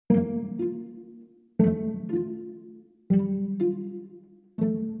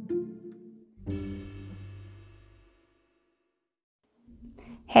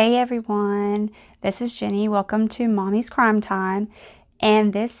Hey everyone, this is Jenny. Welcome to Mommy's Crime Time.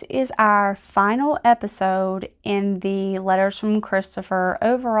 And this is our final episode in the Letters from Christopher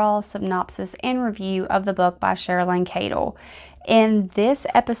overall synopsis and review of the book by Sherilyn Cadle. In this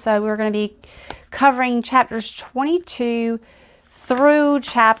episode, we're going to be covering chapters 22 through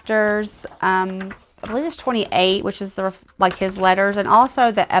chapters, I believe it's 28, which is his letters, and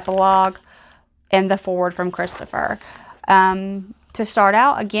also the epilogue and the foreword from Christopher. To start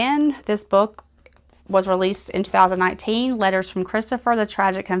out, again, this book was released in 2019, Letters from Christopher, The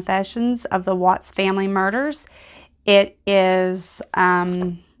Tragic Confessions of the Watts Family Murders. It is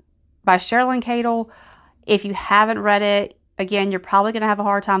by Sherilyn Cadle. If you haven't read it, again, you're probably going to have a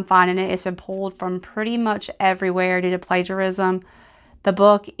hard time finding it. It's been pulled from pretty much everywhere due to plagiarism. The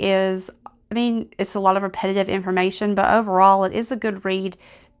book is, it's a lot of repetitive information, but overall, it is a good read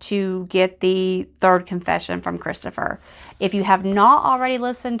to get the third confession from Christopher. If you have not already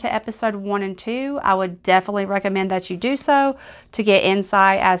listened to episode 1 and 2, I would definitely recommend that you do so to get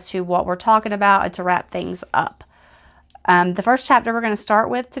insight as to what we're talking about and to wrap things up. The first chapter we're going to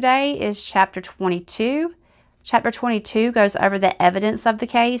start with today is chapter 22. Chapter 22 goes over the evidence of the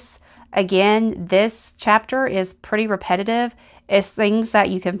case. Again, this chapter is pretty repetitive. It's things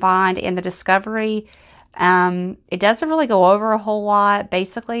that you can find in the discovery. It doesn't really go over a whole lot.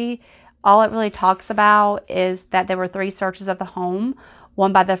 Basically, all it really talks about is that there were 3 searches of the home,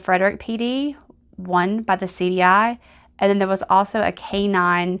 one by the Frederick PD, one by the CBI, and then there was also a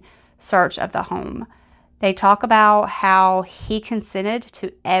canine search of the home. They talk about how he consented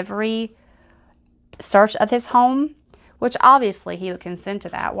to every search of his home, which obviously he would consent to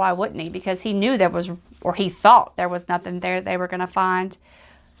that. Why wouldn't he? Because he knew there was, or he thought there was nothing there they were going to find.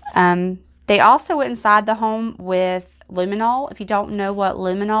 They also went inside the home with luminol. If you don't know what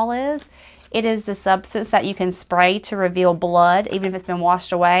luminol is, it is the substance that you can spray to reveal blood, even if it's been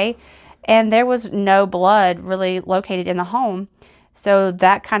washed away. And there was no blood really located in the home. So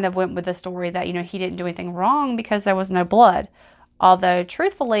that kind of went with the story that, he didn't do anything wrong because there was no blood. Although,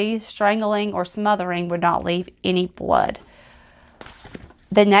 truthfully, strangling or smothering would not leave any blood.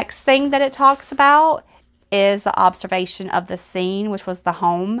 The next thing that it talks about is the observation of the scene, which was the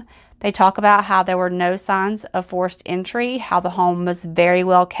home. They talk about how there were no signs of forced entry, how the home was very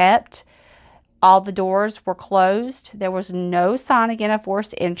well kept. All the doors were closed. There was no sign again of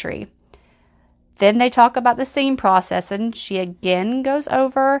forced entry. Then they talk about the scene processing. She again goes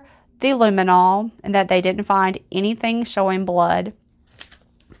over the luminol and that they didn't find anything showing blood.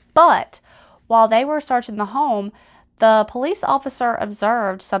 But while they were searching the home, the police officer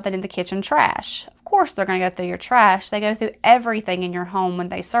observed something in the kitchen trash. Of course, they're going to go through your trash. They go through everything in your home when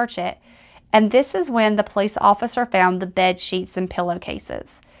they search it. And this is when the police officer found the bed sheets and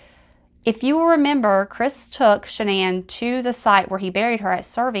pillowcases. If you will remember, Chris took Shanann to the site where he buried her at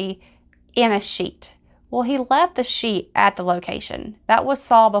Survey in a sheet. Well, he left the sheet at the location. That was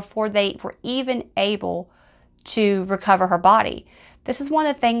saw before they were even able to recover her body. This is one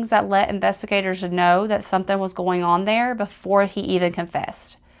of the things that let investigators know that something was going on there before he even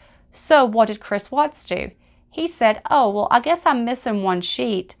confessed. So what did Chris Watts do? He said, oh, well, I guess I'm missing one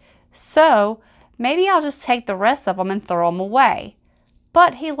sheet, so maybe I'll just take the rest of them and throw them away.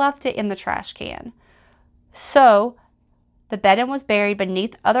 But he left it in the trash can. So the bedding was buried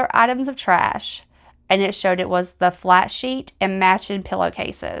beneath other items of trash, and it showed it was the flat sheet and matching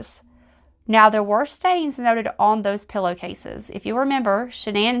pillowcases. Now, there were stains noted on those pillowcases. If you remember,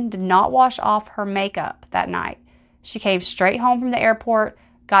 Shanann did not wash off her makeup that night. She came straight home from the airport,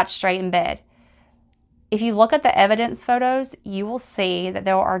 got straight in bed. If you look at the evidence photos, you will see that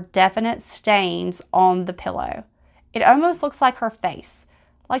there are definite stains on the pillow. It almost looks like her face.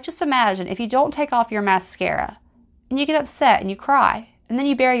 Like, just imagine if you don't take off your mascara and you get upset and you cry and then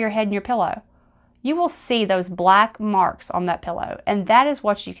you bury your head in your pillow. You will see those black marks on that pillow, and that is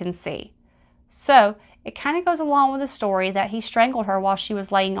what you can see. So it kind of goes along with the story that he strangled her while she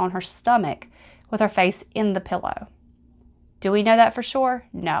was laying on her stomach with her face in the pillow. Do we know that for sure?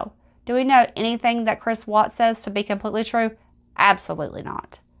 No. Do we know anything that Chris Watts says to be completely true? Absolutely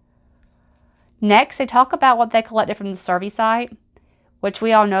not. Next, they talk about what they collected from the Survey site, which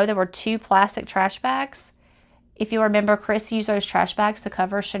we all know there were 2 plastic trash bags. If you remember, Chris used those trash bags to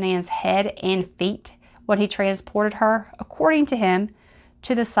cover Shanann's head and feet when he transported her, according to him,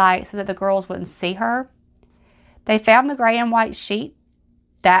 to the site so that the girls wouldn't see her. They found the gray and white sheet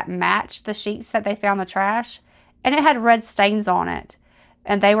that matched the sheets that they found in the trash, and it had red stains on it,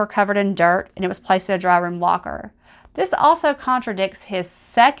 and they were covered in dirt, and it was placed in a dry room locker. This also contradicts his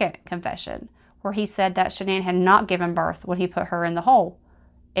second confession, where he said that Shanann had not given birth when he put her in the hole.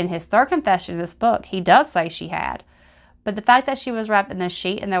 In his third confession in this book, he does say she had, But the fact that she was wrapped in the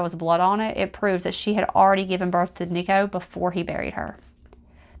sheet and there was blood on it, it proves that she had already given birth to Nico before he buried her.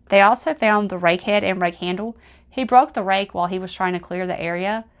 They also found the rake head and rake handle. He broke the rake while he was trying to clear the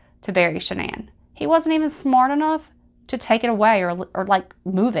area to bury Shanann. He wasn't even smart enough to take it away or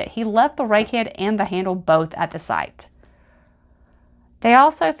move it. He left the rake head and the handle both at the site. They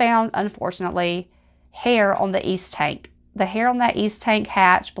also found, unfortunately, hair on the east tank. The hair on that east tank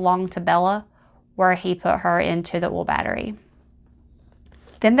hatch belonged to Bella, where he put her into the oil battery.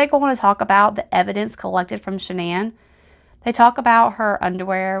 Then they go on to talk about the evidence collected from Shanann. They talk about her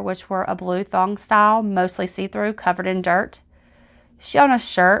underwear, which were a blue thong style, mostly see-through, covered in dirt. She owned a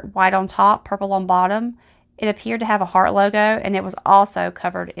shirt, white on top, purple on bottom. It appeared to have a heart logo, and it was also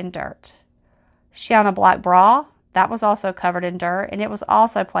covered in dirt. She owned a black bra. That was also covered in dirt, and it was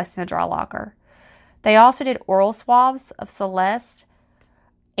also placed in a dry locker. They also did oral swabs of Celeste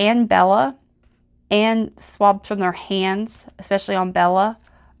and Bella, and swabs from their hands, especially on Bella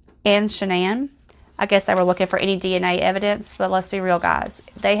and Shanann. I guess they were looking for any DNA evidence, but let's be real, guys.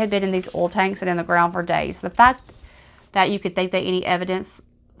 They had been in these oil tanks and in the ground for days. The fact that you could think that any evidence,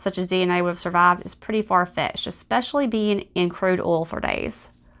 such as DNA, would have survived is pretty far-fetched, especially being in crude oil for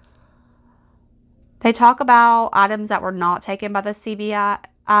days. They talk about items that were not taken by the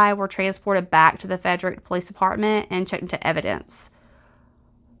CBI were transported back to the Frederick Police Department and checked into evidence.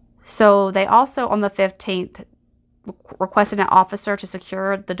 So they also, on the 15th, requested an officer to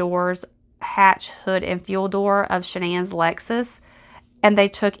secure the doors, hatch, hood, and fuel door of Shanann's Lexus, and they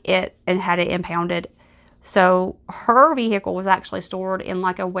took it and had it impounded. So her vehicle was actually stored in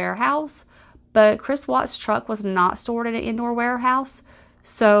like a warehouse, but Chris Watts' truck was not stored in an indoor warehouse,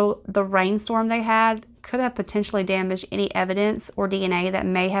 so the rainstorm they had could have potentially damaged any evidence or DNA that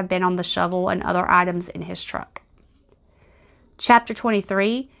may have been on the shovel and other items in his truck. Chapter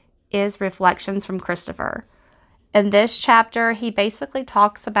 23 is Reflections from Christopher. In this chapter, he basically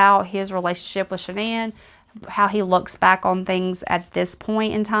talks about his relationship with Shanann, how he looks back on things at this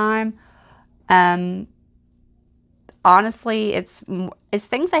point in time. Honestly, it's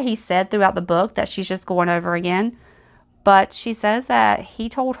things that he said throughout the book that she's just going over again. But she says that he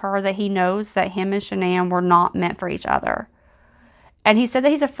told her that he knows that him and Shanann were not meant for each other. And he said that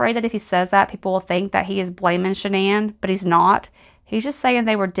he's afraid that if he says that, people will think that he is blaming Shanann, but he's not. He's just saying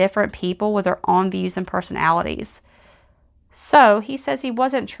they were different people with their own views and personalities. So, he says he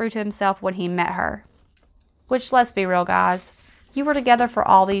wasn't true to himself when he met her. Which, let's be real, guys. You were together for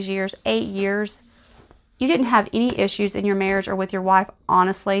all these years, 8 years. You didn't have any issues in your marriage or with your wife,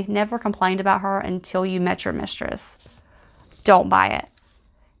 honestly. Never complained about her until you met your mistress. Don't buy it.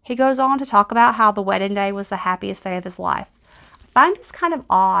 He goes on to talk about how the wedding day was the happiest day of his life. I find this kind of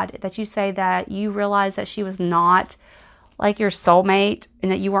odd that you say that you realize that she was not like your soulmate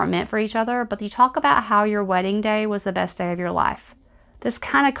and that you weren't meant for each other, but you talk about how your wedding day was the best day of your life. This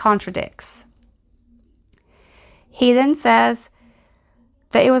kind of contradicts. He then says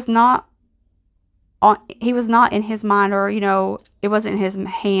that he was not in his mind, or, it wasn't in his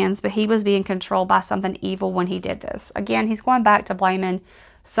hands, but he was being controlled by something evil when he did this. Again, he's going back to blaming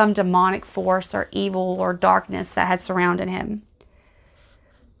some demonic force or evil or darkness that had surrounded him.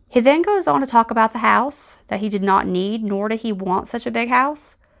 He then goes on to talk about the house, that he did not need, nor did he want such a big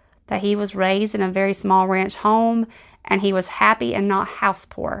house, that he was raised in a very small ranch home, and he was happy and not house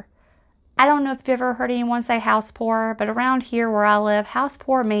poor. I don't know if you've ever heard anyone say house poor, but around here where I live, house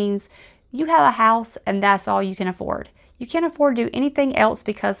poor means you have a house and that's all you can afford. You can't afford to do anything else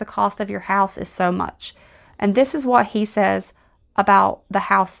because the cost of your house is so much. And this is what he says about the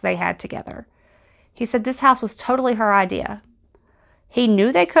house they had together. He said this house was totally her idea. He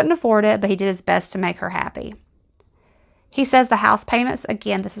knew they couldn't afford it, but he did his best to make her happy. He says the house payments,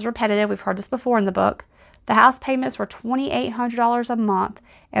 again, this is repetitive, we've heard this before in the book. The house payments were $2,800 a month,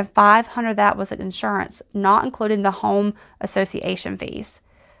 and $500 of that was insurance, not including the home association fees.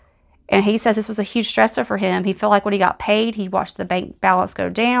 And he says this was a huge stressor for him. He felt like when he got paid, he'd watch the bank balance go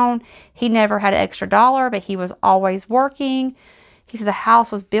down. He never had an extra dollar, but he was always working. He said the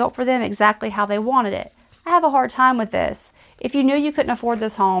house was built for them exactly how they wanted it. I have a hard time with this. If you knew you couldn't afford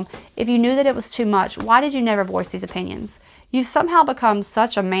this home, if you knew that it was too much, why did you never voice these opinions? You've somehow become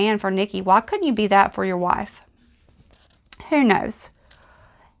such a man for Nikki. Why couldn't you be that for your wife? Who knows?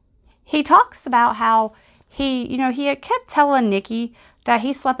 He talks about how he had kept telling Nikki that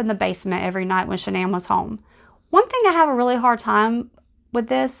he slept in the basement every night when Shanann was home. One thing I have a really hard time with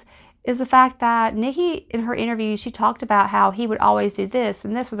this is the fact that Nikki, in her interview, she talked about how he would always do this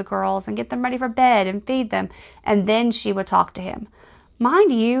and this with the girls and get them ready for bed and feed them, and then she would talk to him.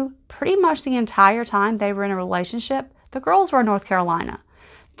 Mind you, pretty much the entire time they were in a relationship, the girls were in North Carolina.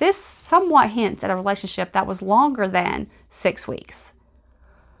 This somewhat hints at a relationship that was longer than 6 weeks.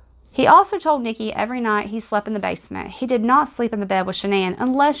 He also told Nikki every night he slept in the basement. He did not sleep in the bed with Shanann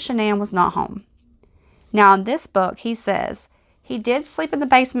unless Shanann was not home. Now, in this book, he says he did sleep in the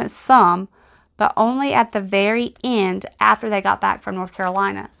basement some, but only at the very end after they got back from North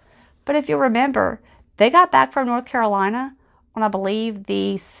Carolina. But if you remember, they got back from North Carolina on, I believe,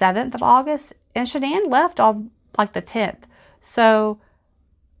 the 7th of August, and Shanann left on like the 10th. So,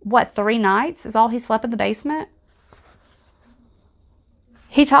 what, 3 nights is all he slept in the basement?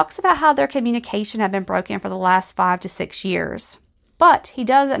 He talks about how their communication had been broken for the last 5 to 6 years. But he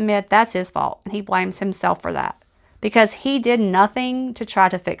does admit that's his fault, and he blames himself for that because he did nothing to try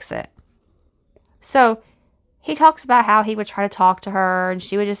to fix it. So he talks about how he would try to talk to her, and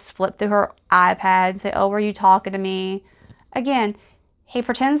she would just flip through her iPad and say, "Oh, were you talking to me?" Again, he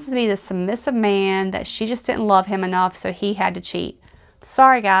pretends to be the submissive man that she just didn't love him enough, so he had to cheat.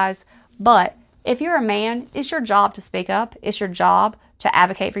 Sorry, guys, but if you're a man, it's your job to speak up. It's your job to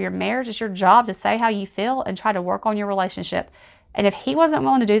advocate for your marriage. It's your job to say how you feel and try to work on your relationship. And if he wasn't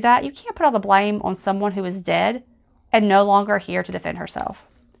willing to do that, you can't put all the blame on someone who is dead and no longer here to defend herself.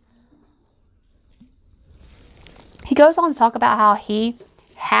 He goes on to talk about how he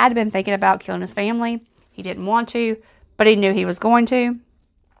had been thinking about killing his family. He didn't want to, but he knew he was going to.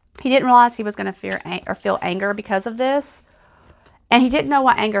 He didn't realize he was going to feel anger because of this. And he didn't know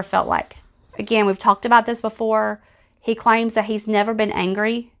what anger felt like. Again, we've talked about this before. He claims that he's never been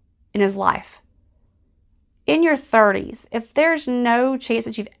angry in his life. In your 30s, if there's no chance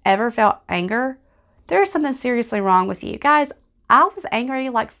that you've ever felt anger, there's something seriously wrong with you. Guys, I was angry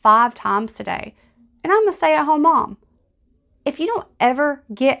like 5 times today, and I'm a stay-at-home mom. If you don't ever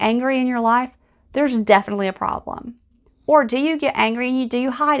get angry in your life, there's definitely a problem. Or do you get angry and do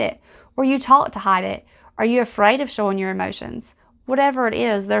you hide it? Or you talk to hide it? Are you afraid of showing your emotions? Whatever it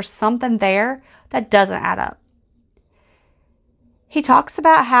is, there's something there that doesn't add up. He talks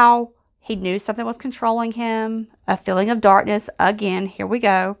about how he knew something was controlling him, a feeling of darkness. Again, here we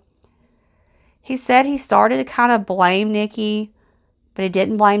go. He said he started to kind of blame Nikki, but he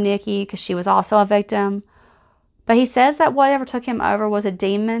didn't blame Nikki because she was also a victim. But he says that whatever took him over was a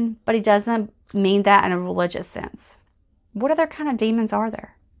demon, but he doesn't mean that in a religious sense. What other kind of demons are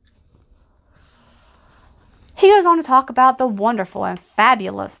there? He goes on to talk about the wonderful and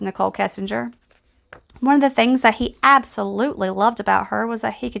fabulous Nicole Kessinger. One of the things that he absolutely loved about her was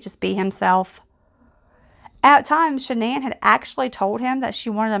that he could just be himself. At times, Shanann had actually told him that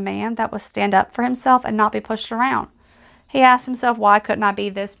she wanted a man that would stand up for himself and not be pushed around. He asked himself, why couldn't I be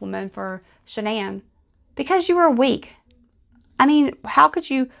this woman for Shanann? Because you were weak. I mean, how could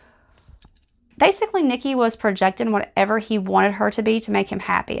you... Basically, Nikki was projecting whatever he wanted her to be to make him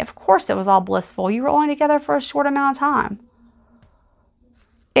happy. Of course, it was all blissful. You were only together for a short amount of time.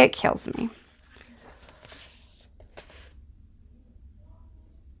 It kills me.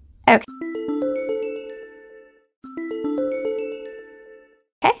 Okay.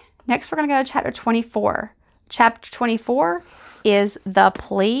 Next, we're going to go to chapter 24. Chapter 24 is the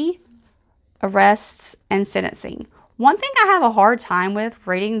plea, arrests, and sentencing. One thing I have a hard time with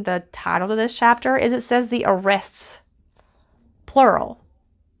reading the title to this chapter is it says the arrests, plural.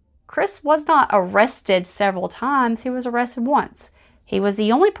 Chris was not arrested several times. He was arrested once. He was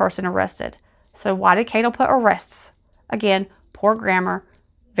the only person arrested. So why did Cato put arrests? Again, poor grammar,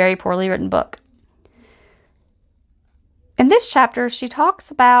 very poorly written book. In this chapter, she talks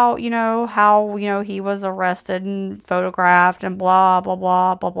about, how, he was arrested and photographed and blah, blah,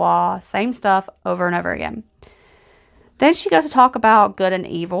 blah, blah, blah. Same stuff over and over again. Then she goes to talk about good and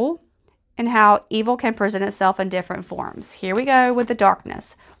evil and how evil can present itself in different forms. Here we go with the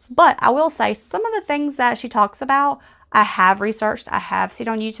darkness. But I will say some of the things that she talks about, I have researched, I have seen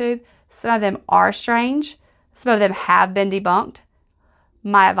on YouTube. Some of them are strange. Some of them have been debunked.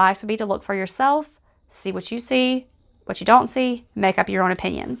 My advice would be to look for yourself, see what you see, what you don't see, make up your own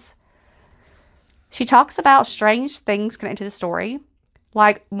opinions. She talks about strange things connected to the story.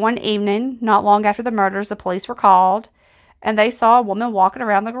 Like one evening, not long after the murders, the police were called and they saw a woman walking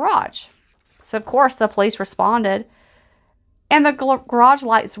around the garage. So, of course, the police responded and the garage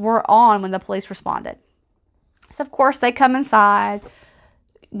lights were on when the police responded. So, of course, they come inside,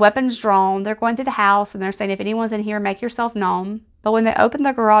 weapons drawn. They're going through the house and they're saying, if anyone's in here, make yourself known. But when they open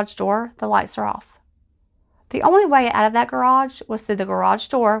the garage door, the lights are off. The only way out of that garage was through the garage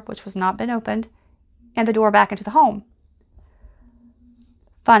door, which was not been opened, and the door back into the home.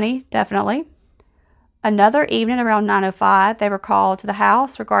 Funny, definitely. Another evening around 9:05, they were called to the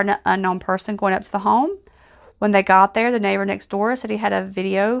house regarding an unknown person going up to the home. When they got there, the neighbor next door said he had a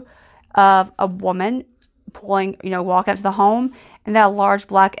video of a woman walking up to the home, and that a large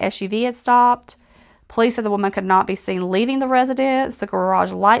black SUV had stopped. Police said the woman could not be seen leaving the residence. The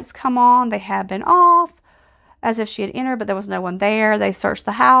garage lights come on. They had been off, as if she had entered, but there was no one there. They searched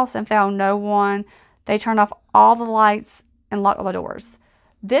the house and found no one. They turned off all the lights and locked all the doors.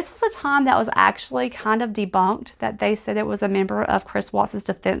 This was a time that was actually kind of debunked, that they said it was a member of Chris Watts'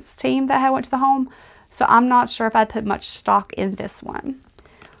 defense team that had went to the home. So I'm not sure if I put much stock in this one.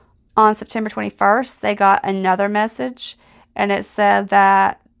 On September 21st, they got another message, and it said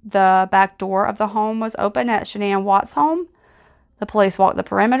that the back door of the home was open at Shanann Watts' home. The police walked the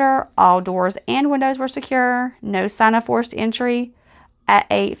perimeter. All doors and windows were secure. No sign of forced entry. At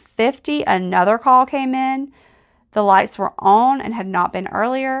 8:50, another call came in. The lights were on and had not been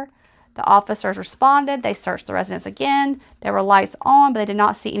earlier. The officers responded. They searched the residence again. There were lights on, but they did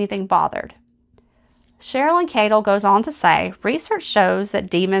not see anything bothered. Sherilyn Cadle goes on to say, research shows that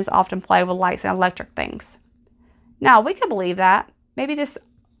demons often play with lights and electric things. Now, we could believe that. Maybe this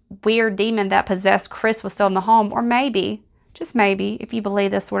weird demon that possessed Chris was still in the home, or maybe, just maybe, if you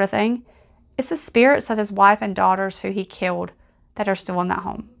believe this sort of thing, it's the spirits of his wife and daughters who he killed that are still in that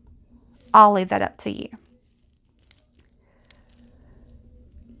home. I'll leave that up to you.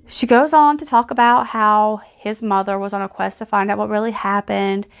 She goes on to talk about how his mother was on a quest to find out what really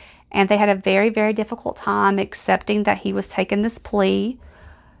happened, and they had a very, very difficult time accepting that he was taking this plea.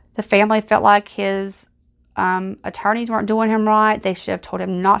 The family felt like his attorneys weren't doing him right. They should have told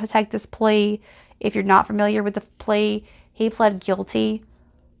him not to take this plea. If you're not familiar with the plea, he pled guilty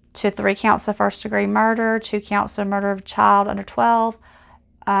to 3 counts of first-degree murder, 2 counts of murder of a child under 12,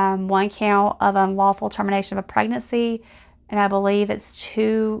 1 count of unlawful termination of a pregnancy, and I believe it's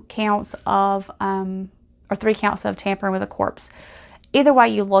 2 counts of, or 3 counts of tampering with a corpse. Either way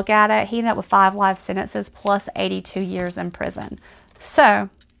you look at it, he ended up with 5 life sentences plus 82 years in prison. So,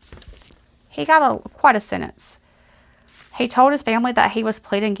 he got quite a sentence. He told his family that he was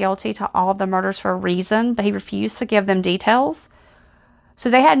pleading guilty to all of the murders for a reason, but he refused to give them details. So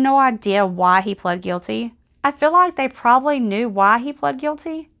they had no idea why he pled guilty. I feel like they probably knew why he pled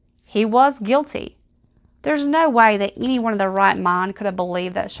guilty. He was guilty. There's no way that anyone in their right mind could have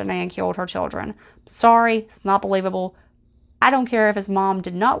believed that Shanann killed her children. Sorry, it's not believable. I don't care if his mom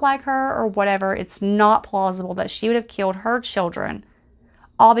did not like her or whatever. It's not plausible that she would have killed her children,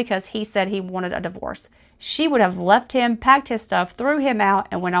 all because he said he wanted a divorce. She would have left him, packed his stuff, threw him out,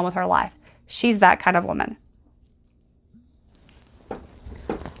 and went on with her life. She's that kind of woman.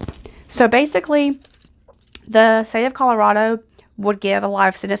 So basically, the state of Colorado would give a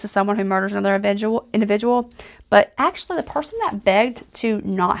life sentence to someone who murders another individual. But actually, the person that begged to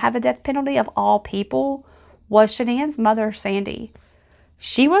not have the death penalty of all people was Shanann's mother, Sandy.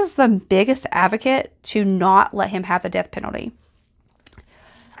 She was the biggest advocate to not let him have the death penalty.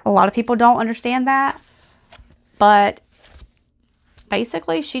 A lot of people don't understand that. But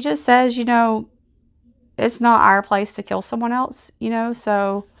basically, she just says, it's not our place to kill someone else,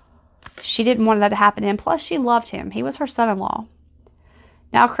 so she didn't want that to happen to him. Plus, she loved him. He was her son-in-law.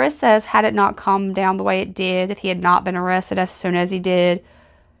 Now, Chris says, had it not come down the way it did, if he had not been arrested as soon as he did,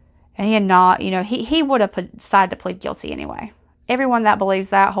 and he had not, he would have decided to plead guilty anyway. Everyone that believes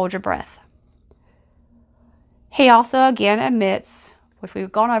that, hold your breath. He also, again, admits, which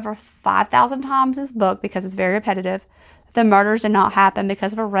we've gone over 5,000 times in this book because it's very repetitive, that the murders did not happen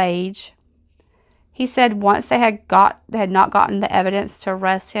because of a rage. He said once they had not gotten the evidence to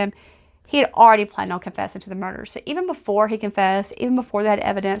arrest him, he had already planned on confessing to the murder. So even before he confessed, even before they had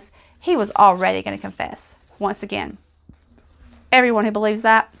evidence, he was already going to confess. Once again, everyone who believes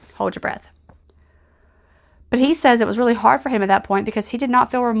that, hold your breath. But he says it was really hard for him at that point because he did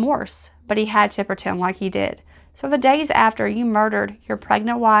not feel remorse, but he had to pretend like he did. So the days after you murdered your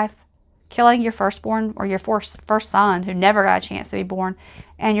pregnant wife, killing your firstborn or your first son who never got a chance to be born,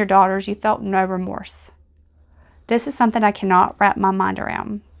 and your daughters, you felt no remorse. This is something I cannot wrap my mind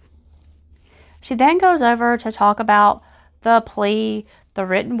around. She then goes over to talk about the plea, the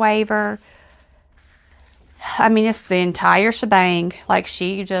written waiver. I mean, it's the entire shebang. Like,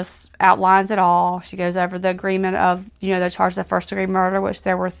 she just outlines it all. She goes over the agreement of, the charges of first-degree murder, which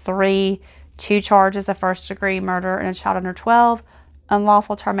there were 2 charges of first-degree murder and a child under 12,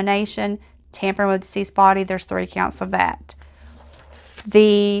 unlawful termination, tampering with deceased body. There's 3 counts of that.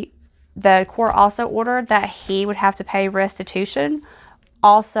 The court also ordered that he would have to pay restitution.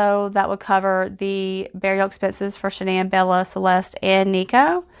 Also, that would cover the burial expenses for Shanann, Bella, Celeste, and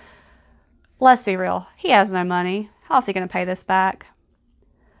Nico. Let's be real. He has no money. How's he going to pay this back?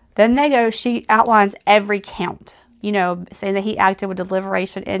 Then she outlines every count, saying that he acted with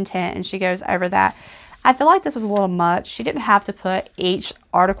deliberation intent, and she goes over that. I feel like this was a little much. She didn't have to put each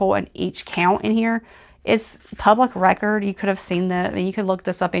article and each count in here. It's public record. You could have seen that. I mean, you could look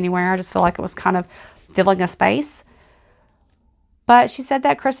this up anywhere. I just feel like it was kind of filling a space. But she said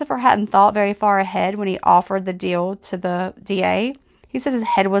that Christopher hadn't thought very far ahead when he offered the deal to the DA. He said his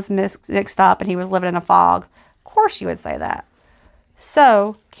head was mixed up and he was living in a fog. Of course you would say that.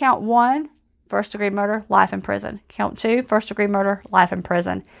 So, count 1, first-degree murder, life in prison. Count 2, first-degree murder, life in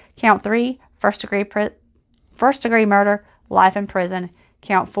prison. Count 3, first-degree murder, life in prison.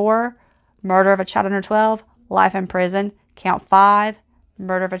 Count 4, murder of a child under 12, life in prison. Count 5,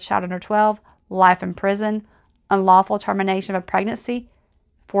 murder of a child under 12, life in prison. Unlawful termination of a pregnancy,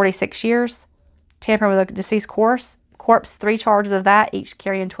 46 years. Tampering with a deceased corpse, 3 charges of that, each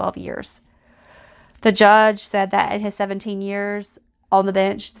carrying 12 years. The judge said that in his 17 years on the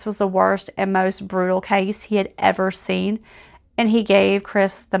bench, this was the worst and most brutal case he had ever seen, and he gave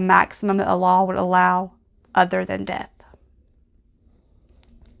Chris the maximum that the law would allow other than death.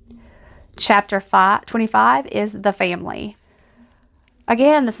 Chapter 25 is the family.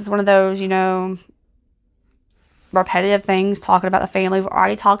 Again, this is one of those, repetitive things, talking about the family. We've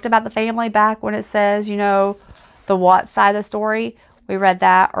already talked about the family back when it says, the what side of the story. We read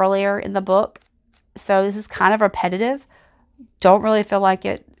that earlier in the book. So this is kind of repetitive. Don't really feel like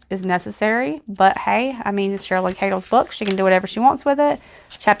it is necessary. But hey, it's Shirley Cato's book. She can do whatever she wants with it.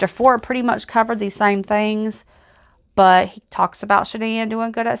 Chapter 4 pretty much covered these same things. But he talks about Shanann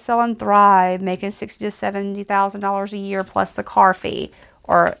doing good at selling Thrive, making $60,000 to $70,000 a year plus the car fee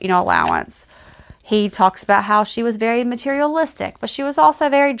or, allowance. He talks about how she was very materialistic, but she was also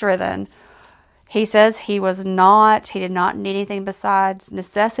very driven. He says he did not need anything besides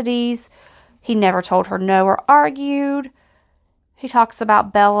necessities. He never told her no or argued. He talks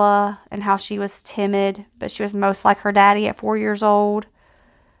about Bella and how she was timid, but she was most like her daddy at 4 years old.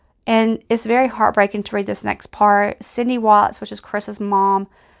 And it's very heartbreaking to read this next part. Cindy Watts, which is Chris's mom,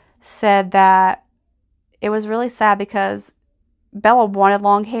 said that it was really sad because Bella wanted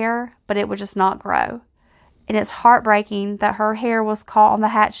long hair, but it would just not grow. And it's heartbreaking that her hair was caught on the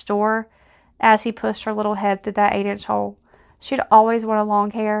hatch door as he pushed her little head through that 8-inch hole. She'd always wanted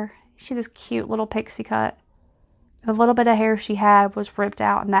long hair. She had this cute little pixie cut. The little bit of hair she had was ripped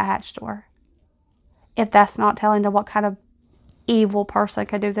out in that hatch door. If that's not telling to what kind of evil person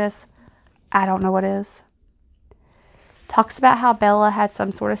could do this, I don't know what is. Talks about how Bella had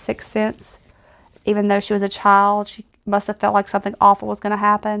some sort of sixth sense. Even though she was a child, she must have felt like something awful was going to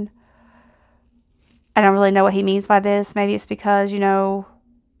happen. I don't really know what he means by this. Maybe it's because,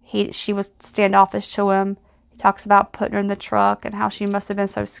 she was standoffish to him. He talks about putting her in the truck and how she must have been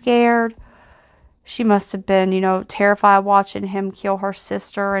so scared. She must have been, terrified watching him kill her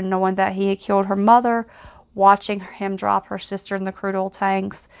sister and knowing that he had killed her mother, watching him drop her sister in the crude oil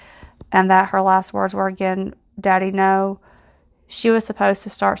tanks, and that her last words were again, "Daddy, no." She was supposed to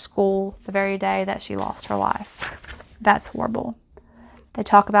start school the very day that she lost her life. That's horrible. They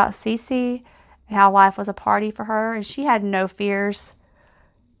talk about Cece and how life was a party for her, and she had no fears.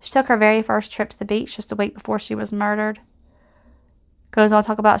 She took her very first trip to the beach just a week before she was murdered. Goes on to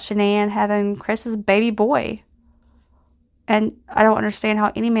talk about Shanann having Chris's baby boy. And I don't understand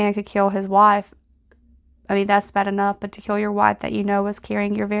how any man could kill his wife. That's bad enough, but to kill your wife that is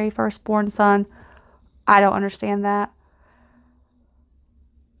carrying your very firstborn son, I don't understand that.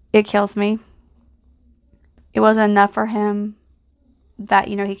 It kills me. It wasn't enough for him that,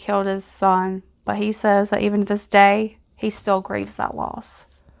 he killed his son. But he says that even to this day, he still grieves that loss.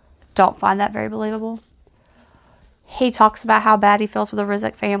 Don't find that very believable. He talks about how bad he feels for the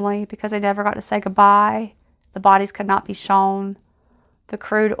Rizek family because they never got to say goodbye. The bodies could not be shown. The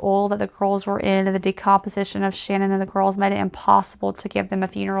crude oil that the girls were in and the decomposition of Shannon and the girls made it impossible to give them a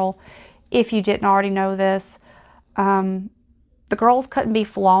funeral. If you didn't already know this, the girls couldn't be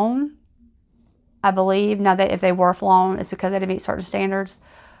flown, I believe. Now, if they were flown, it's because they had to meet certain standards.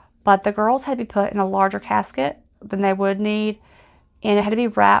 But the girls had to be put in a larger casket than they would need, and it had to be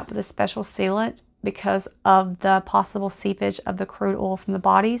wrapped with a special sealant because of the possible seepage of the crude oil from the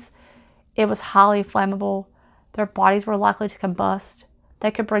bodies. It was highly flammable. Their bodies were likely to combust.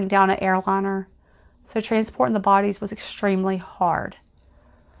 They could bring down an airliner. So transporting the bodies was extremely hard.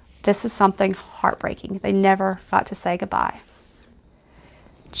 This is something heartbreaking. They never got to say goodbye.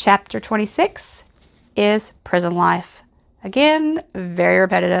 Chapter 26 is prison life. Again, very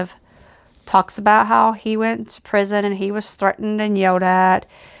repetitive. Talks about how he went to prison and he was threatened and yelled at,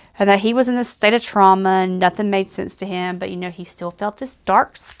 and that he was in this state of trauma and nothing made sense to him, but he still felt this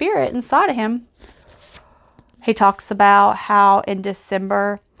dark spirit inside of him. He talks about how in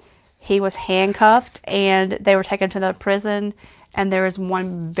December he was handcuffed and they were taken to the prison, and there was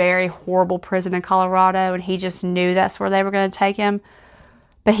one very horrible prison in Colorado, and he just knew that's where they were going to take him.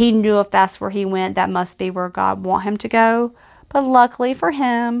 But he knew if that's where he went, that must be where God want him to go. But luckily for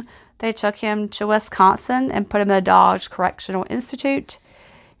him, they took him to Wisconsin and put him in the Dodge Correctional Institute.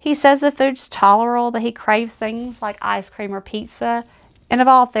 He says the food's tolerable, but he craves things like ice cream or pizza, and of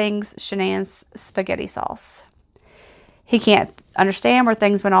all things, Shanann's spaghetti sauce. He can't understand where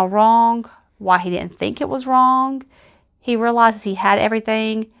things went all wrong, why he didn't think it was wrong. He realizes he had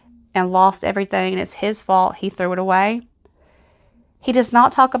everything and lost everything, and it's his fault. He threw it away. He does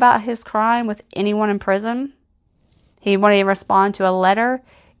not talk about his crime with anyone in prison. He won't even respond to a letter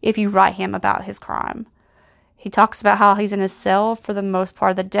if you write him about his crime. He talks about how he's in his cell for the most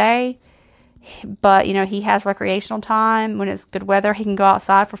part of the day, but, he has recreational time. When it's good weather, he can go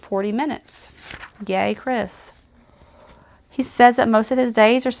outside for 40 minutes. Yay, Chris. He says that most of his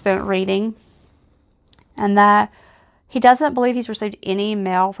days are spent reading, and that he doesn't believe he's received any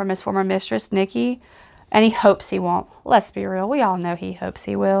mail from his former mistress, Nikki, and he hopes he won't. Let's be real. We all know he hopes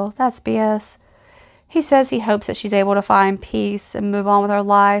he will. That's BS. He says he hopes that she's able to find peace and move on with her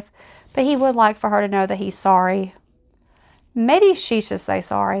life, but he would like for her to know that he's sorry. Maybe she should say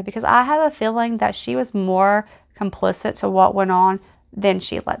sorry, because I have a feeling that she was more complicit to what went on than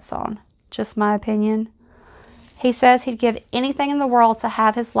she lets on. Just my opinion. He says he'd give anything in the world to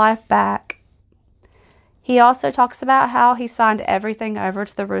have his life back. He also talks about how he signed everything over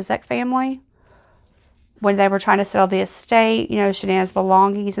to the Ruzek family when they were trying to sell the estate, Shanann's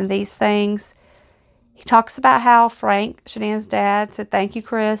belongings and these things. He talks about how Frank, Shanann's dad, said, "Thank you,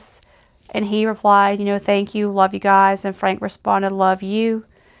 Chris." And he replied, "Thank you, love you guys." And Frank responded, "Love you."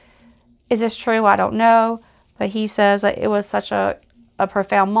 Is this true? I don't know. But he says that it was such a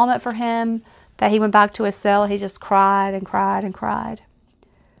profound moment for him that he went back to his cell. He just cried and cried and cried.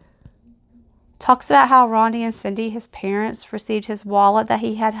 Talks about how Rondi and Cindy, his parents, received his wallet that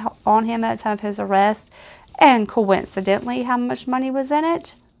he had on him at the time of his arrest. And coincidentally, how much money was in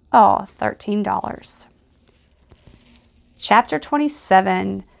it? Oh, $13. Chapter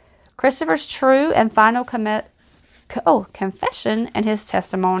 27. Christopher's true and final confession and his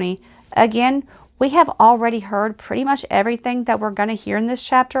testimony. Again, we have already heard pretty much everything that we're going to hear in this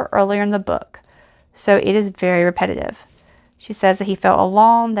chapter earlier in the book. So it is very repetitive. She says that he felt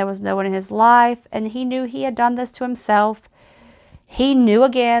alone, there was no one in his life, and he knew he had done this to himself. He knew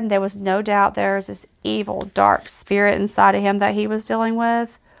again, there was no doubt there was this evil, dark spirit inside of him that he was dealing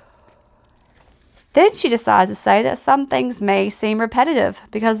with. Then she decides to say that some things may seem repetitive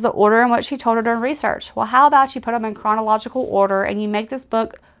because of the order in which she told her during research. Well, how about you put them in chronological order and you make this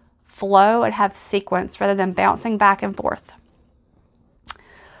book flow and have sequence rather than bouncing back and forth.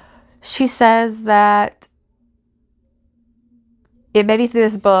 She says that it may be through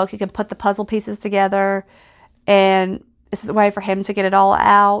this book you can put the puzzle pieces together, and this is a way for him to get it all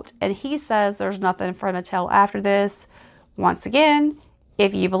out. And he says there's nothing for him to tell after this. Once again,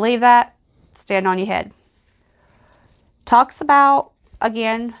 if you believe that, stand on your head. Talks about,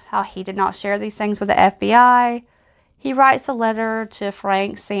 again, how he did not share these things with the FBI. He writes a letter to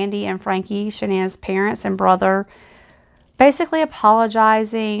Frank, Sandy, and Frankie, Shanann's parents and brother, basically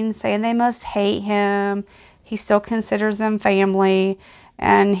apologizing, saying they must hate him. He still considers them family,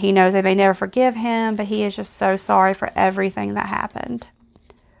 and he knows they may never forgive him, but he is just so sorry for everything that happened.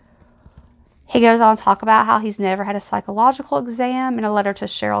 He goes on to talk about how he's never had a psychological exam in a letter to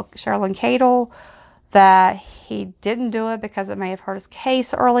Sherilyn Cadle, that he didn't do it because it may have hurt his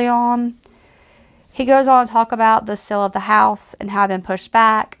case early on. He goes on to talk about the sale of the house and how it had been pushed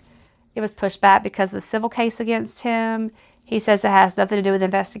back. It was pushed back because of the civil case against him. He says it has nothing to do with the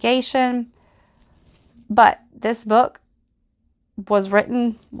investigation. But this book was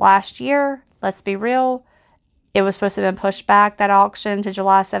written last year. Let's be real. It was supposed to have been pushed back, that auction, to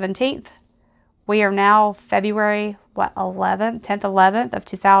July 17th. We are now February, 11th of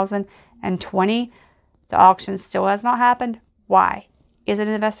 2020. The auction still has not happened. Why? Is it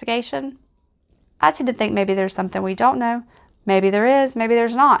an investigation? I tend to think maybe there's something we don't know. Maybe there is, maybe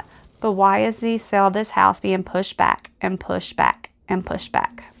there's not. But why is the sale of this house being pushed back and pushed back and pushed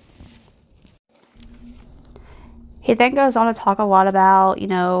back? He then goes on to talk a lot about,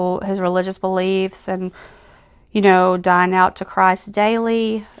 his religious beliefs and, dying out to Christ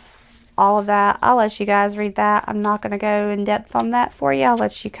daily. All of that. I'll let you guys read that. I'm not going to go in depth on that for you. I'll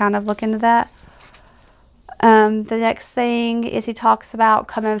let you kind of look into that. The next thing is he talks about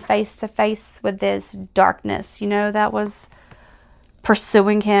coming face to face with this darkness, that was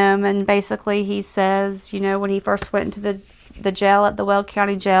pursuing him. And basically he says, when he first went into the jail at the Weld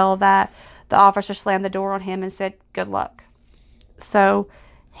County Jail, that the officer slammed the door on him and said, "Good luck." So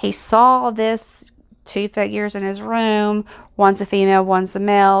he saw this two figures in his room. One's a female, one's a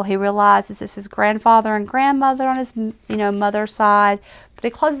male. He realizes it's his grandfather and grandmother on his, mother's side.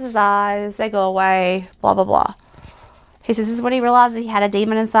 But he closes his eyes, they go away, blah, blah, blah. He says this is when he realized he had a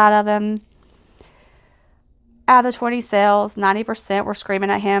demon inside of him. Out of the 20 cells, 90% were screaming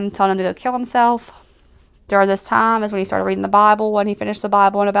at him, telling him to go kill himself. During this time is when he started reading the Bible. When he finished the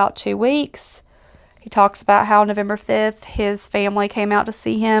Bible in about 2 weeks, he talks about how November 5th, his family came out to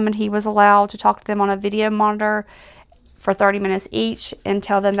see him, and he was allowed to talk to them on a video monitor for 30 minutes each and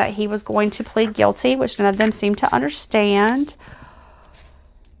tell them that he was going to plead guilty, which none of them seemed to understand.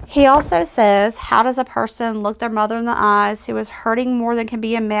 He also says, how does a person look their mother in the eyes who is hurting more than can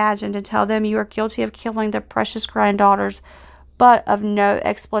be imagined and tell them you are guilty of killing their precious granddaughters, but of no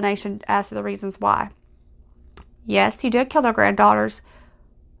explanation as to the reasons why? Yes, you did kill their granddaughters,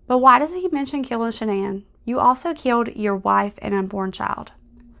 but why does he mention killing Shanann? You also killed your wife and unborn child.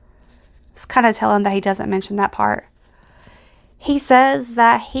 It's kind of telling that he doesn't mention that part. He says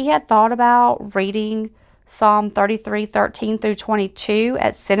that he had thought about reading Psalm 33:13 through 22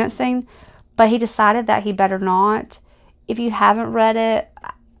 at sentencing, but he decided that he better not. If you haven't read it,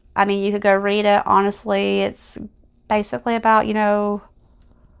 I mean, you could go read it. Honestly, it's basically about,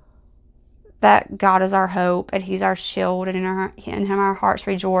 that God is our hope and he's our shield, and in him our hearts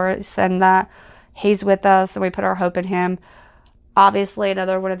rejoice, and that he's with us and we put our hope in him. Obviously,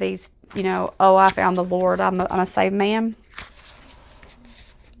 another one of these, I found the Lord, I'm a saved man.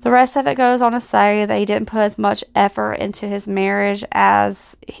 The rest of it goes on to say that he didn't put as much effort into his marriage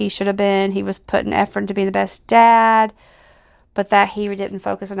as he should have been. He was putting effort into being the best dad, but that he didn't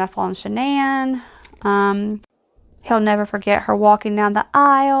focus enough on Shanann. He'll never forget her walking down the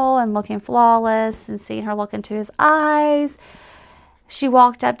aisle and looking flawless and seeing her look into his eyes. She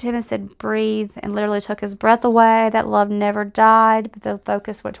walked up to him and said, breathe, and literally took his breath away. That love never died, but the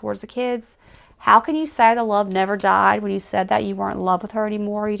focus went towards the kids. How can you say the love never died when you said that you weren't in love with her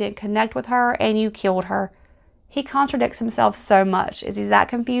anymore, you didn't connect with her, and you killed her? He contradicts himself so much. Is he that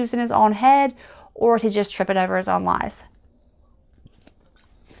confused in his own head, or is he just tripping over his own lies?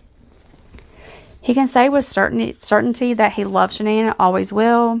 He can say with certainty that he loved Shanann and always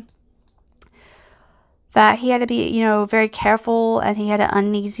will. That he had to be, very careful, and he had an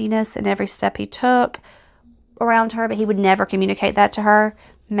uneasiness in every step he took around her, but he would never communicate that to her.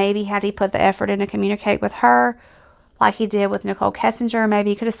 Maybe had he put the effort in to communicate with her like he did with Nicole Kessinger, maybe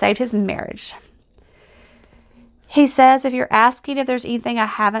he could have saved his marriage. He says, if you're asking if there's anything I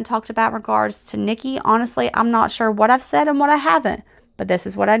haven't talked about in regards to Nikki, honestly, I'm not sure what I've said and what I haven't, but this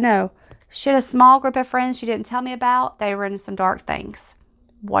is what I know. She had a small group of friends she didn't tell me about. They were into some dark things.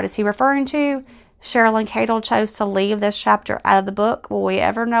 What is he referring to? Sherilyn Cadle chose to leave this chapter out of the book. Will we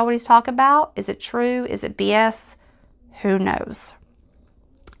ever know what he's talking about? Is it true? Is it BS? Who knows?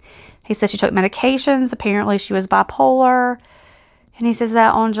 He says she took medications. Apparently she was bipolar. And he says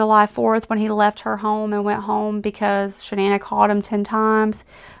that on July 4th, when he left her home and went home because Shanann had called him 10 times,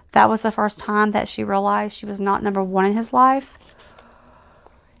 that was the first time that she realized she was not number one in his life.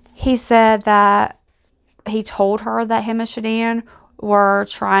 He said that he told her that him and Shanann were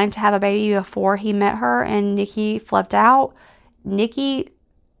trying to have a baby before he met her, and Nikki flipped out. Nikki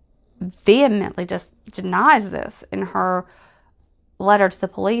vehemently just denies this in her letter to the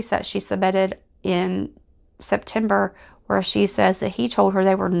police that she submitted in September, where she says that he told her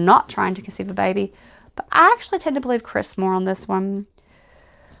they were not trying to conceive a baby. But I actually tend to believe Chris more on this one.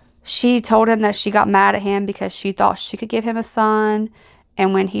 She told him that she got mad at him because she thought she could give him a son,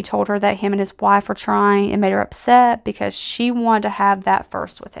 and when he told her that him and his wife were trying, it made her upset because she wanted to have that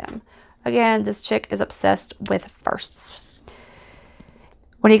first with him. Again, this chick is obsessed with firsts.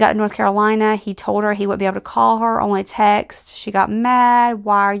 When he got to North Carolina, he told her he wouldn't be able to call her, only text. She got mad.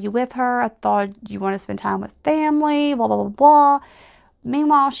 Why are you with her? I thought you want to spend time with family, blah, blah, blah, blah.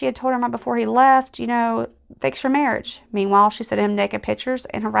 Meanwhile, she had told him right before he left, fix your marriage. Meanwhile, she sent him naked pictures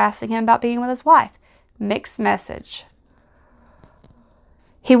and harassing him about being with his wife. Mixed message.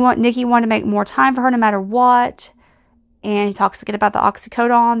 Nikki wanted to make more time for her no matter what. And he talks again about the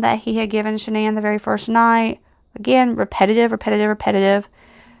oxycodone that he had given Shanann the very first night. Again, repetitive.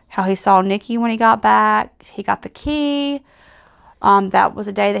 How he saw Nikki when he got back. He got the key. That was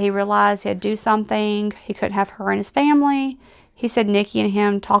a day that he realized he had to do something. He couldn't have her and his family. He said Nikki and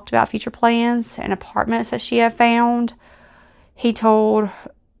him talked about future plans and apartments that she had found. He told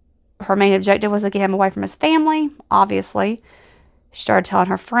her main objective was to get him away from his family, obviously. She started telling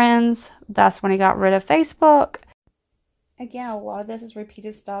her friends. That's when he got rid of Facebook. Again, a lot of this is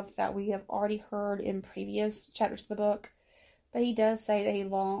repeated stuff that we have already heard in previous chapters of the book. But he does say that he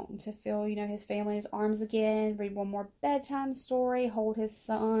longed to feel, his family in his arms again, read one more bedtime story, hold his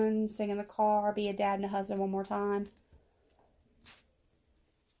son, sing in the car, be a dad and a husband one more time.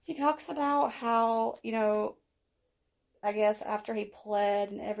 He talks about how, I guess after he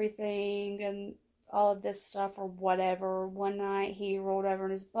pled and everything and all of this stuff or whatever, one night he rolled over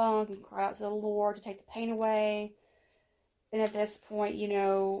in his bunk and cried out to the Lord to take the pain away. And at this point, he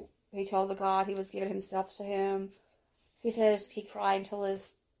told the God he was giving himself to him. He says he cried until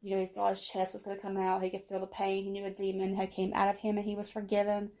he thought his chest was going to come out. He could feel the pain. He knew a demon had came out of him and he was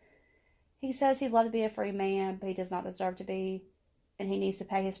forgiven. He says he'd love to be a free man, but he does not deserve to be. And he needs to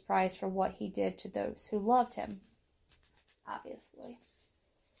pay his price for what he did to those who loved him. Obviously.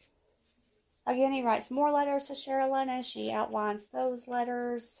 Again, he writes more letters to Sherilyn as she outlines those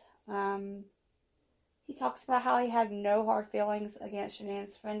letters. He talks about how he had no hard feelings against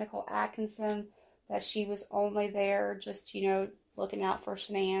Shanann's friend Nicole Atkinson, that she was only there just, looking out for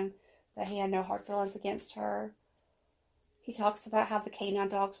Shanann, that he had no hard feelings against her. He talks about how the canine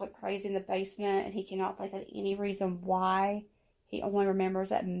dogs went crazy in the basement, and he cannot think of any reason why. He only remembers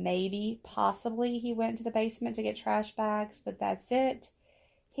that possibly, he went to the basement to get trash bags, but that's it.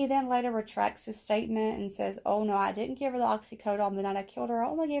 He then later retracts his statement and says, "Oh no, I didn't give her the oxycodone the night I killed her. I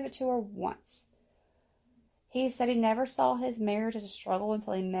only gave it to her once." He said he never saw his marriage as a struggle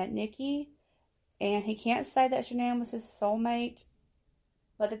until he met Nikki, and he can't say that Shanann was his soulmate,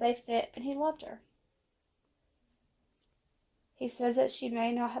 but that they fit and he loved her. He says that she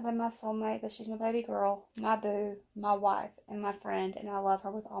may not have been my soulmate, but she's my baby girl, my boo, my wife, and my friend, and I love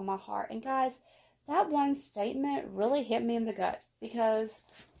her with all my heart. And guys, that one statement really hit me in the gut, because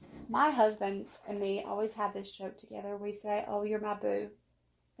my husband and me always have this joke together. We say, "Oh, you're my boo."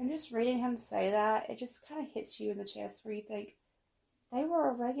 And just reading him say that, it just kind of hits you in the chest where you think, they were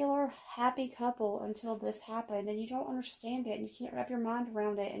a regular, happy couple until this happened, and you don't understand it, and you can't wrap your mind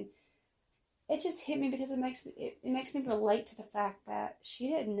around it. And it just hit me because it makes me relate to the fact that she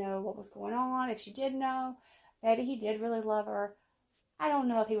didn't know what was going on. If she did know, maybe he did really love her. I don't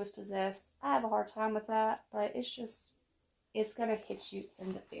know if he was possessed. I have a hard time with that, but it's going to hit you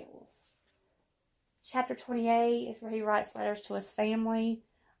in the feels. Chapter 28 is where he writes letters to his family.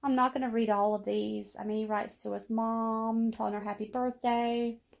 I'm not going to read all of these. He writes to his mom, telling her happy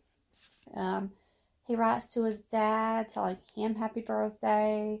birthday. He writes to his dad, telling him happy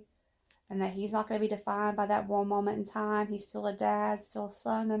birthday, and that he's not going to be defined by that one moment in time. He's still a dad, still a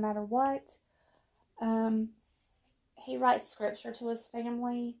son, no matter what. He writes scripture to his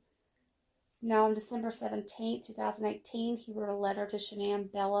family. Now, on December 17th, 2018, he wrote a letter to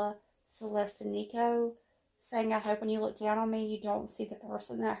Shanann, Bella, Celeste, and Nico, saying, "I hope when you look down on me, you don't see the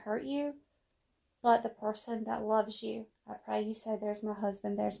person that hurt you, but the person that loves you. I pray you say, there's my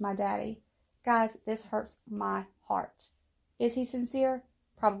husband, there's my daddy." Guys, this hurts my heart. Is he sincere?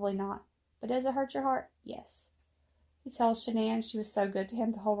 Probably not. But does it hurt your heart? Yes. He tells Shanann she was so good to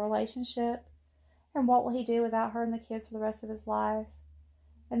him the whole relationship, and what will he do without her and the kids for the rest of his life,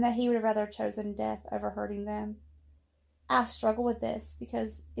 and that he would have rather chosen death over hurting them. I struggle with this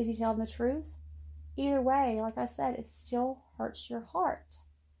because is he telling the truth? Either way, like I said, it still hurts your heart.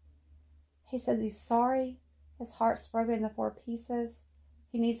 He says he's sorry. His heart's broken into 4 pieces.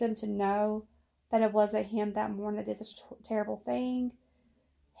 He needs them to know that it wasn't him that morning that did such a terrible thing.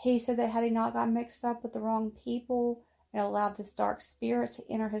 He said that had he not gotten mixed up with the wrong people and allowed this dark spirit to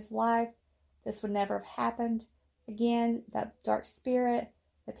enter his life, this would never have happened. Again, that dark spirit,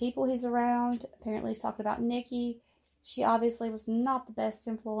 the people he's around, apparently he's talking about Nikki. She obviously was not the best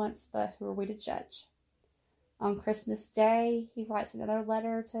influence, but who are we to judge? On Christmas Day, he writes another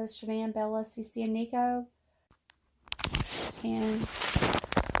letter to Shanann, Bella, Cece, and Nico. And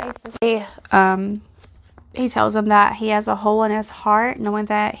basically, he tells them that he has a hole in his heart, knowing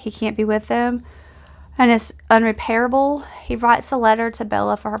that he can't be with them, and it's unrepairable. He writes a letter to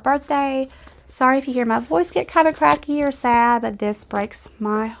Bella for her birthday. "Sorry if you hear my voice get kind of cracky or sad, but this breaks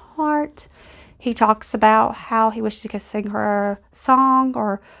my heart." He talks about how he wishes he could sing her a song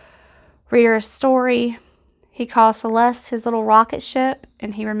or read her a story. He calls Celeste his little rocket ship,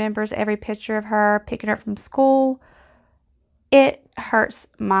 and he remembers every picture of her picking her up from school. It hurts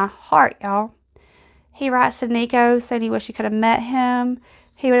my heart, y'all. He writes to Nico saying he wished he could have met him.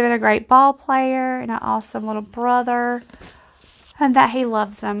 He would have been a great ball player and an awesome little brother, and that he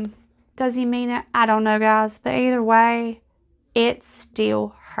loves him. Does he mean it? I don't know, guys, but either way, it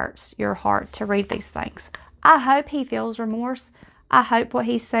still hurts your heart to read these things. I hope he feels remorse. I hope what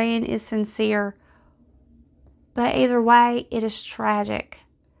he's saying is sincere. But either way, it is tragic.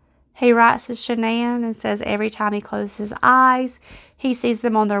 He writes to Shanann and says every time he closes his eyes, he sees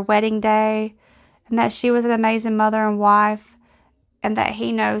them on their wedding day, and that she was an amazing mother and wife, and that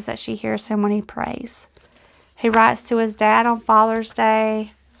he knows that she hears him when he prays. He writes to his dad on Father's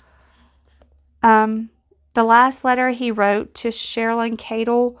Day. The last letter he wrote to Sherilyn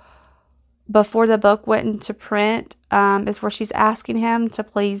Cadle before the book went into print, is where she's asking him to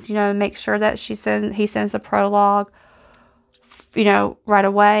please, make sure that he sends the prologue, right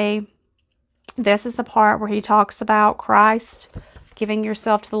away. This is the part where he talks about Christ giving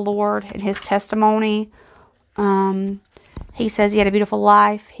yourself to the Lord and his testimony. He says he had a beautiful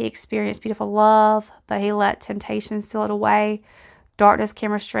life. He experienced beautiful love, but he let temptation steal it away. Darkness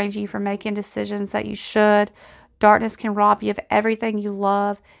can restrain you from making decisions that you should. Darkness can rob you of everything you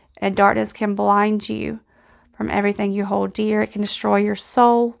love, and darkness can blind you from everything you hold dear. It can destroy your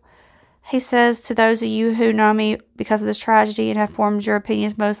soul. He says, to those of you who know me because of this tragedy and have formed your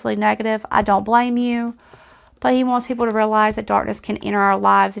opinions mostly negative, I don't blame you. But he wants people to realize that darkness can enter our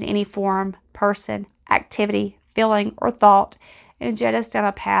lives in any form, person, activity, feeling, or thought, and jet us down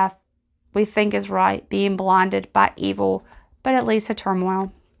a path we think is right, being blinded by evil, but it leads to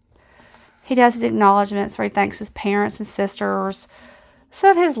turmoil. He does his acknowledgments where he thanks his parents and sisters,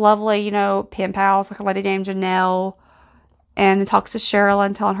 some of his lovely, pen pals, like a lady named Janelle, and talks to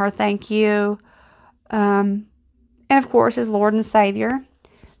Sherilyn, telling her thank you. And of course, his Lord and Savior.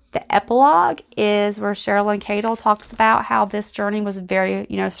 The epilogue is where Sherilyn Cadle talks about how this journey was very,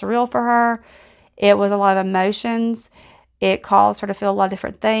 surreal for her. It was a lot of emotions. It caused her to feel a lot of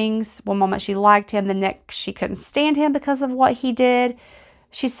different things. One moment she liked him, the next she couldn't stand him because of what he did.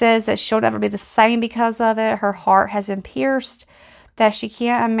 She says that she'll never be the same because of it. Her heart has been pierced, that she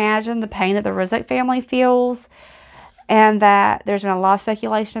can't imagine the pain that the Rizek family feels, and that there's been a lot of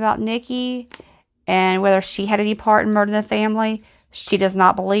speculation about Nikki and whether she had any part in murdering the family. She does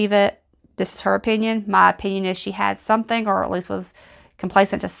not believe it. This is her opinion. My opinion is she had something, or at least was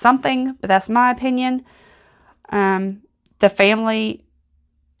complacent to something, but that's my opinion. The family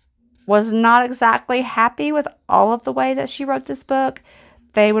was not exactly happy with all of the way that she wrote this book.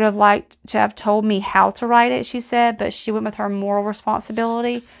 They would have liked to have told me how to write it, she said, but she went with her moral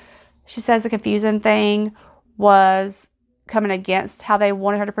responsibility. She says the confusing thing was coming against how they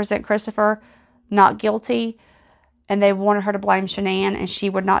wanted her to present Christopher, not guilty, and they wanted her to blame Shanann, and she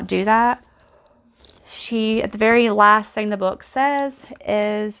would not do that. She, at the very last thing the book says,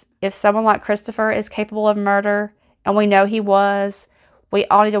 is if someone like Christopher is capable of murder, and we know he was, we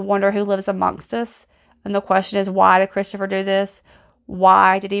all need to wonder who lives amongst us. And the question is, why did Christopher do this?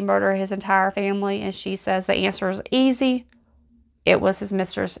 Why did he murder his entire family? And she says the answer is easy. It was his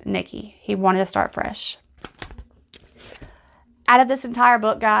mistress, Nikki. He wanted to start fresh. Out of this entire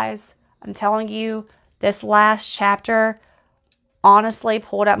book, guys, I'm telling you, this last chapter honestly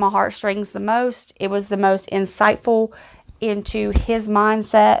pulled at my heartstrings the most. It was the most insightful into his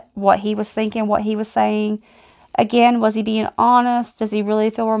mindset, what he was thinking, what he was saying. Again, was he being honest? Does he really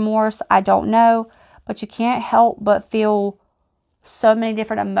feel remorse? I don't know. But you can't help but feel so many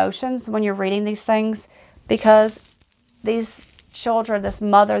different emotions when you're reading these things, because these children, this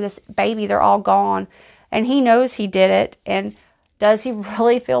mother, this baby, they're all gone. And he knows he did it. And does he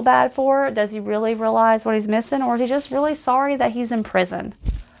really feel bad for it? Does he really realize what he's missing? Or is he just really sorry that he's in prison?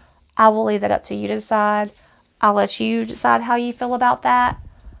 I will leave that up to you to decide. I'll let you decide how you feel about that.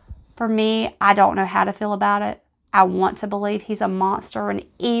 For me, I don't know how to feel about it. I want to believe he's a monster and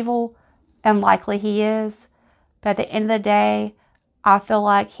evil, and likely he is. But at the end of the day, I feel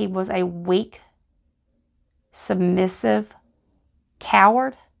like he was a weak, submissive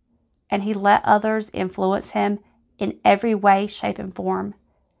coward, and he let others influence him in every way, shape, and form.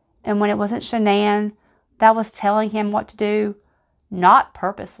 And when it wasn't Shanann that was telling him what to do, not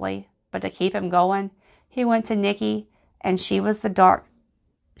purposely, but to keep him going, he went to Nikki, and she was that dark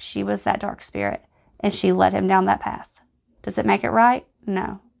spirit, and she led him down that path. Does it make it right?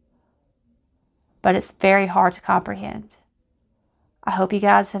 No. But it's very hard to comprehend. I hope you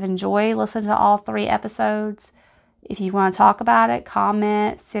guys have enjoyed listening to all 3 episodes. If you want to talk about it,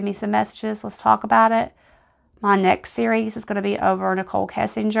 comment, send me some messages. Let's talk about it. My next series is going to be over Nicole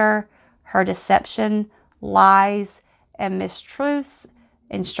Kessinger, her deception, lies, and mistruths,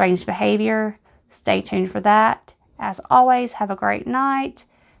 and strange behavior. Stay tuned for that. As always, have a great night.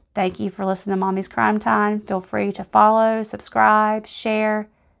 Thank you for listening to Mommy's Crime Time. Feel free to follow, subscribe, share.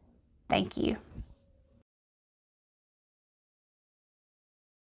 Thank you.